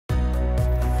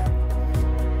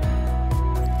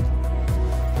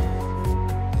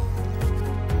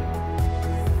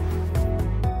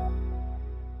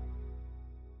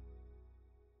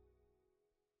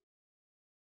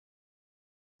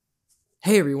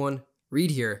Hey everyone,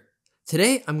 Reed here.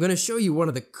 Today I'm going to show you one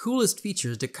of the coolest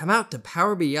features to come out to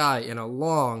Power BI in a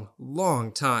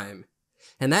long time.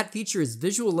 And that feature is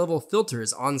visual level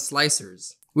filters on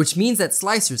slicers, which means that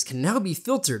slicers can now be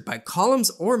filtered by columns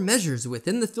or measures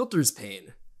within the filters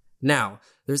pane. Now,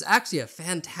 there's actually a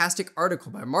fantastic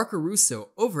article by Marco Russo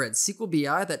over at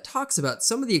SQLBI that talks about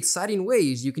some of the exciting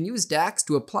ways you can use DAX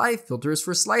to apply filters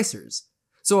for slicers.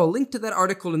 So I'll link to that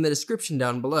article in the description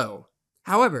down below.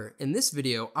 However, in this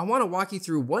video, I want to walk you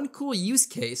through one cool use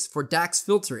case for DAX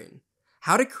filtering.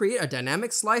 How to create a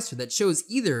dynamic slicer that shows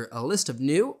either a list of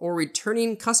new or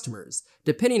returning customers,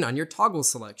 depending on your toggle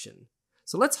selection.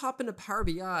 So let's hop into Power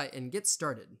BI and get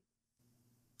started.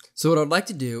 So what I'd like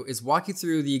to do is walk you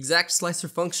through the exact slicer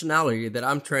functionality that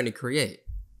I'm trying to create.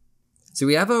 So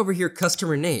we have over here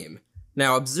customer name.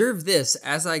 Now observe this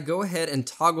as I go ahead and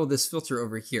toggle this filter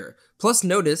over here. Plus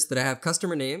notice that I have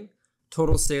customer name,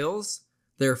 total sales,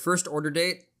 their first order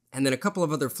date, and then a couple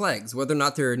of other flags, whether or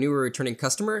not they're a new or returning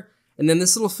customer, and then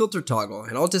this little filter toggle,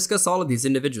 and I'll discuss all of these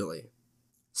individually.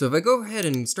 So if I go ahead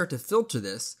and start to filter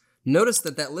this, notice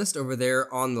that that list over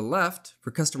there on the left for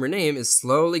customer name is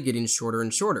slowly getting shorter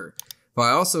and shorter. If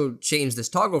I also change this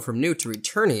toggle from new to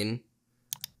returning,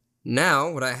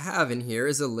 now what I have in here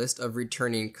is a list of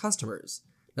returning customers.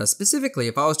 Now specifically,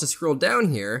 if I was to scroll down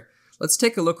here, let's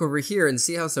take a look over here and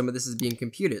see how some of this is being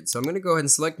computed. So I'm going to go ahead and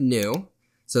select new.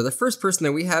 So the first person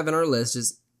that we have in our list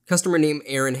is customer name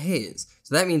Aaron Hayes.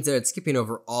 So that means that it's skipping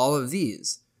over all of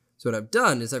these. So what I've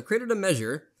done is I've created a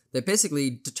measure that basically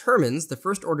determines the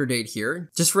first order date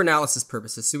here, just for analysis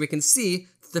purposes. So we can see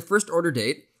that the first order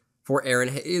date for Aaron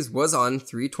Hayes was on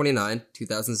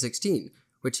 3/29/2016,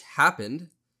 which happened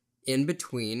in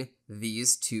between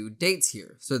these two dates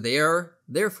here. So they are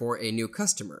therefore a new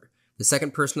customer. The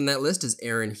second person on that list is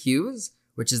Aaron Hughes,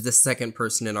 which is the second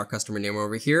person in our customer name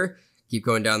over here. Keep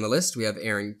going down the list. We have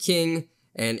Aaron King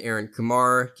and Aaron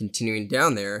Kumar continuing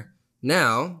down there.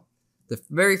 Now, the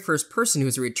very first person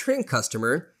who's a returning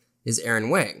customer is Aaron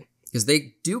Wang, because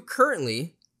they do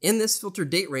currently, in this filter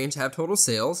date range, have total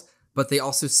sales, but they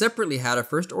also separately had a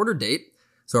first order date,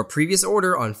 so a previous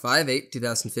order on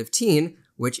 5/8/2015,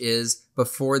 which is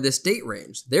before this date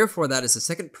range. Therefore, that is a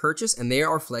second purchase, and they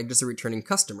are flagged as a returning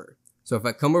customer. So if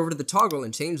I come over to the toggle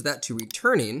and change that to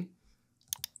returning,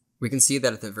 we can see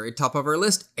that at the very top of our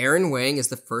list, Aaron Wang is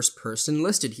the first person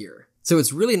listed here. So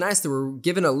it's really nice that we're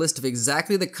given a list of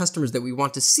exactly the customers that we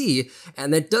want to see,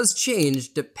 and that does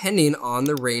change depending on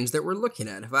the range that we're looking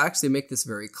at. If I actually make this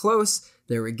very close,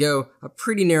 there we go, a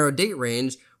pretty narrow date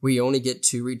range, we only get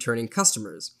 2 returning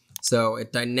customers. So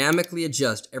it dynamically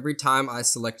adjusts every time I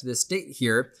select this date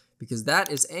here, because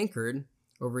that is anchored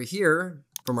over here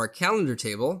from our calendar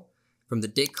table, from the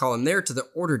date column there to the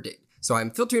order date. So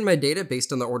I'm filtering my data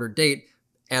based on the order date,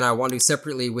 and I want to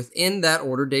separately within that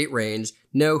order date range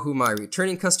know who my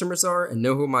returning customers are and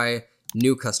know who my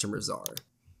new customers are.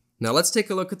 Now let's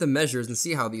take a look at the measures and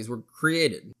see how these were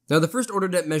created. Now the first order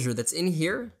date measure that's in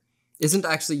here isn't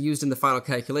actually used in the final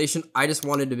calculation. I just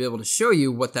wanted to be able to show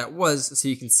you what that was so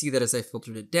you can see that as I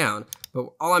filtered it down.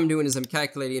 But all I'm doing is I'm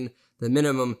calculating the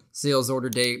minimum sales order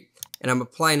date, and I'm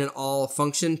applying an all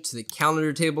function to the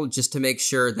calendar table just to make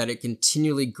sure that it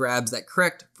continually grabs that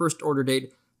correct first order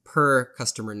date per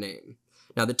customer name.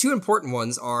 Now the two important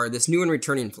ones are this new and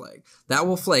returning flag. That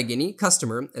will flag any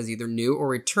customer as either new or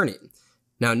returning.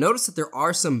 Now notice that there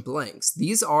are some blanks.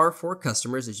 These are for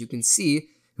customers, as you can see,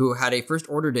 who had a first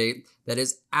order date that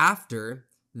is after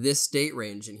this date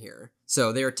range in here.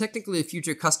 So they are technically a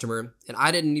future customer, and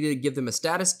I didn't need to give them a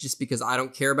status just because I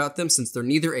don't care about them since they're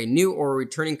neither a new or a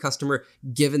returning customer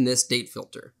given this date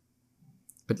filter.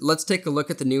 But let's take a look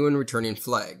at the new and returning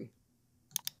flag.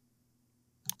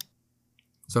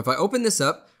 So if I open this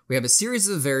up, we have a series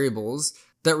of variables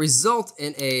that result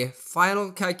in a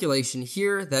final calculation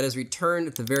here that is returned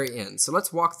at the very end. So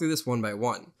let's walk through this one by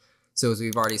one. So as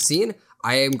we've already seen,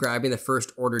 I am grabbing the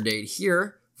first order date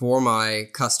here for my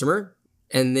customer,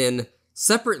 and then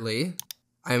separately,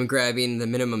 I am grabbing the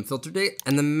minimum filter date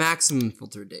and the maximum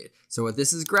filter date. So what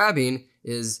this is grabbing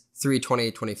is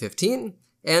 3/28/2015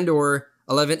 and or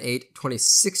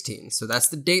 11/8/2016. So that's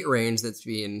the date range that's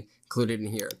being included in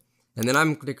here. And then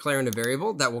I'm declaring a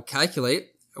variable that will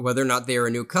calculate whether or not they are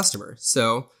a new customer.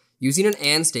 So using an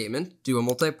AND statement, do a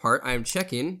multi-part, I am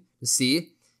checking to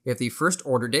see if the first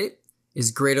order date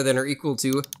is greater than or equal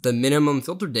to the minimum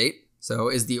filter date. So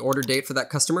is the order date for that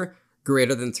customer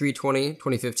greater than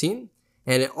 3/20/2015?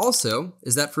 And it also,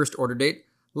 is that first order date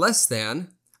less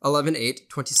than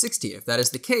 11/8/2016? If that is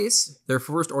the case, their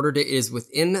first order date is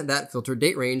within that filter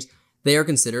date range, they are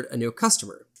considered a new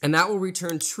customer. And that will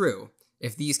return true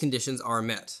if these conditions are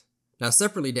met. Now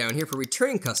separately down here for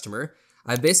returning customer,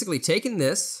 I've basically taken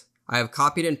this, I have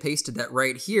copied and pasted that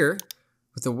right here,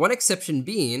 with the one exception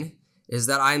being is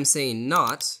that I'm saying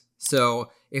not.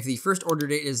 So if the first order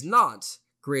date is not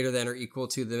greater than or equal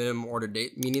to the minimum order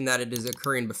date, meaning that it is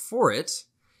occurring before it,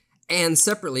 and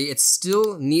separately, it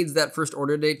still needs that first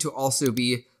order date to also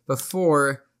be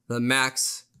before the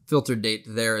max filter date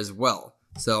there as well.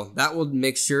 So that will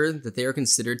make sure that they are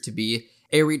considered to be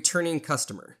a returning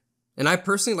customer. And I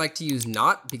personally like to use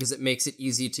not because it makes it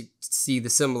easy to see the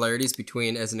similarities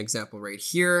between, as an example right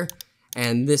here,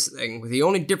 and this thing, with the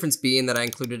only difference being that I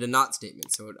included a not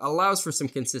statement. So it allows for some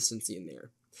consistency in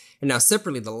there. And now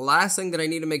separately, the last thing that I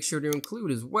need to make sure to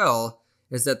include as well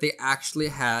is that they actually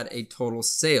had a total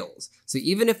sales. So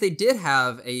even if they did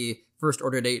have a first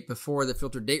order date before the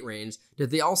filtered date range,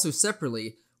 did they also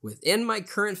separately, within my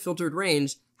current filtered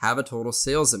range, have a total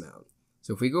sales amount?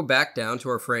 So if we go back down to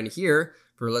our friend here,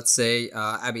 for let's say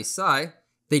Abby Sai,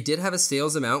 they did have a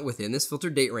sales amount within this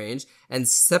filtered date range, and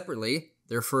separately,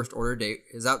 their first order date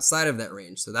is outside of that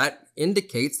range. So that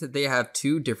indicates that they have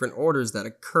two different orders that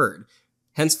occurred.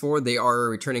 Henceforth, they are a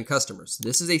returning customer. So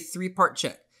this is a three-part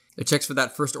check. It checks for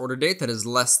that first order date that is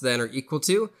less than or equal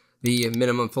to the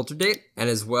minimum filter date, and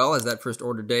as well as that first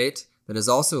order date that is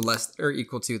also less than or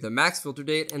equal to the max filter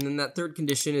date, and then that third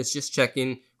condition is just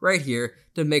checking right here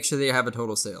to make sure they have a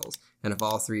total sales. And if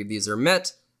all three of these are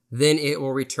met, then it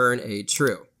will return a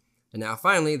true. And now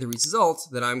finally, the result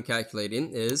that I'm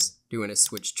calculating is doing a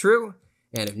switch true,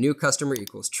 and if new customer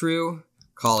equals true,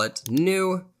 call it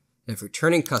new. If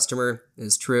returning customer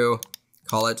is true,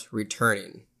 call it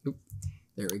returning. Oop,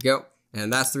 there we go.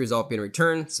 And that's the result being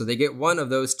returned, so they get one of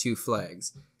those two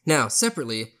flags. Now,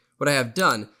 separately, what I have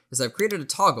done is I've created a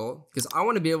toggle because I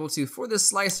want to be able to, for this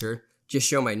slicer, just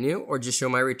show my new or just show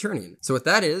my returning. So what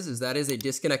that is that is a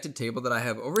disconnected table that I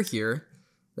have over here,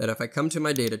 that if I come to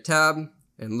my data tab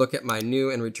and look at my new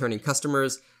and returning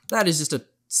customers, that is just a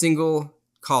single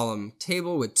column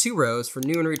table with two rows for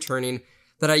new and returning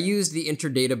that I used the enter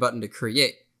data button to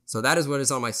create. So that is what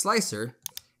is on my slicer,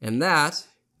 and that,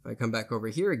 if I come back over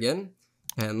here again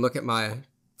and look at my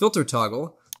filter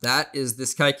toggle, that is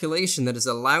this calculation that is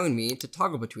allowing me to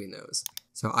toggle between those.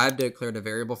 So I've declared a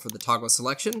variable for the toggle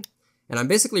selection, and I'm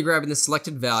basically grabbing the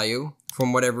selected value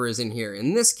from whatever is in here.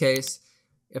 In this case,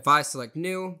 if I select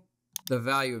new, the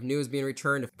value of new is being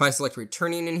returned. If I select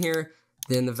returning in here,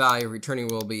 then the value of returning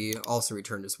will be also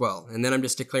returned as well. And then I'm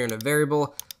just declaring a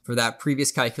variable for that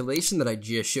previous calculation that I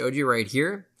just showed you right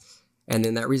here. And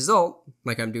then that result,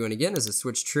 like I'm doing again, is a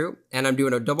switch true. And I'm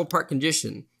doing a double part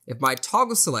condition. If my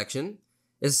toggle selection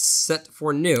is set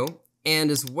for new,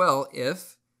 and as well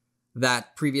if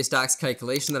that previous DAX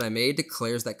calculation that I made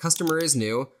declares that customer is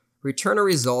new, return a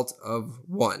result of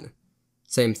 1.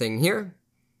 Same thing here.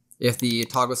 If the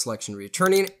toggle selection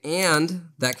returning and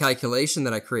that calculation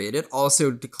that I created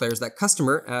also declares that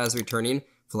customer as returning,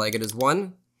 flag it as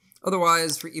 1.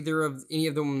 Otherwise, for either of any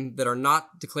of them that are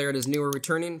not declared as new or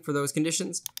returning for those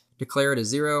conditions, declare it as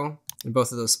 0 in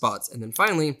both of those spots. And then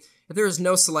finally, if there is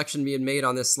no selection being made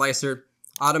on this slicer,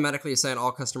 automatically assign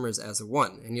all customers as a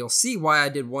 1. And you'll see why I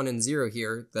did 1 and 0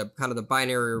 here, the kind of the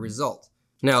binary result.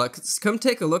 Now let's come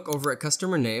take a look over at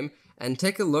customer name and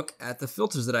take a look at the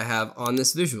filters that I have on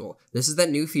this visual. This is that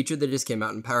new feature that just came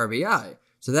out in Power BI.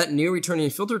 So that new returning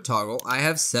filter toggle I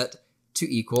have set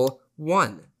to equal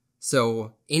 1.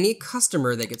 So any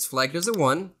customer that gets flagged as a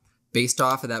 1, based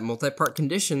off of that multi-part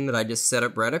condition that I just set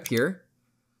up right up here,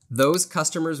 those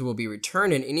customers will be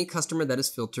returned, and any customer that is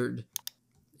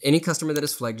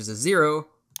flagged as a 0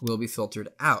 will be filtered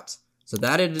out. So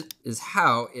that is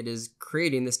how it is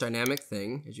creating this dynamic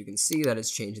thing. As you can see, that is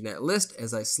changing that list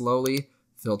as I slowly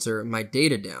filter my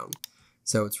data down.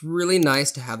 So it's really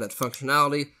nice to have that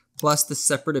functionality plus the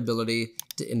separate ability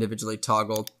to individually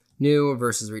toggle new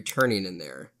versus returning in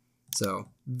there. So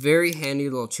very handy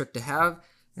little trick to have.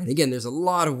 And again, there's a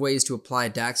lot of ways to apply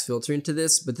DAX filtering to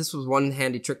this, but this was one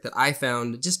handy trick that I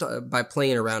found just by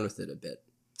playing around with it a bit.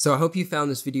 So I hope you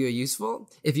found this video useful.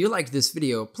 If you liked this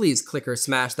video, please click or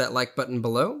smash that like button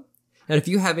below. And if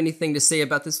you have anything to say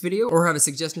about this video or have a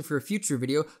suggestion for a future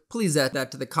video, please add that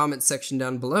to the comment section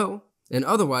down below. And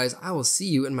otherwise, I will see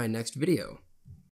you in my next video.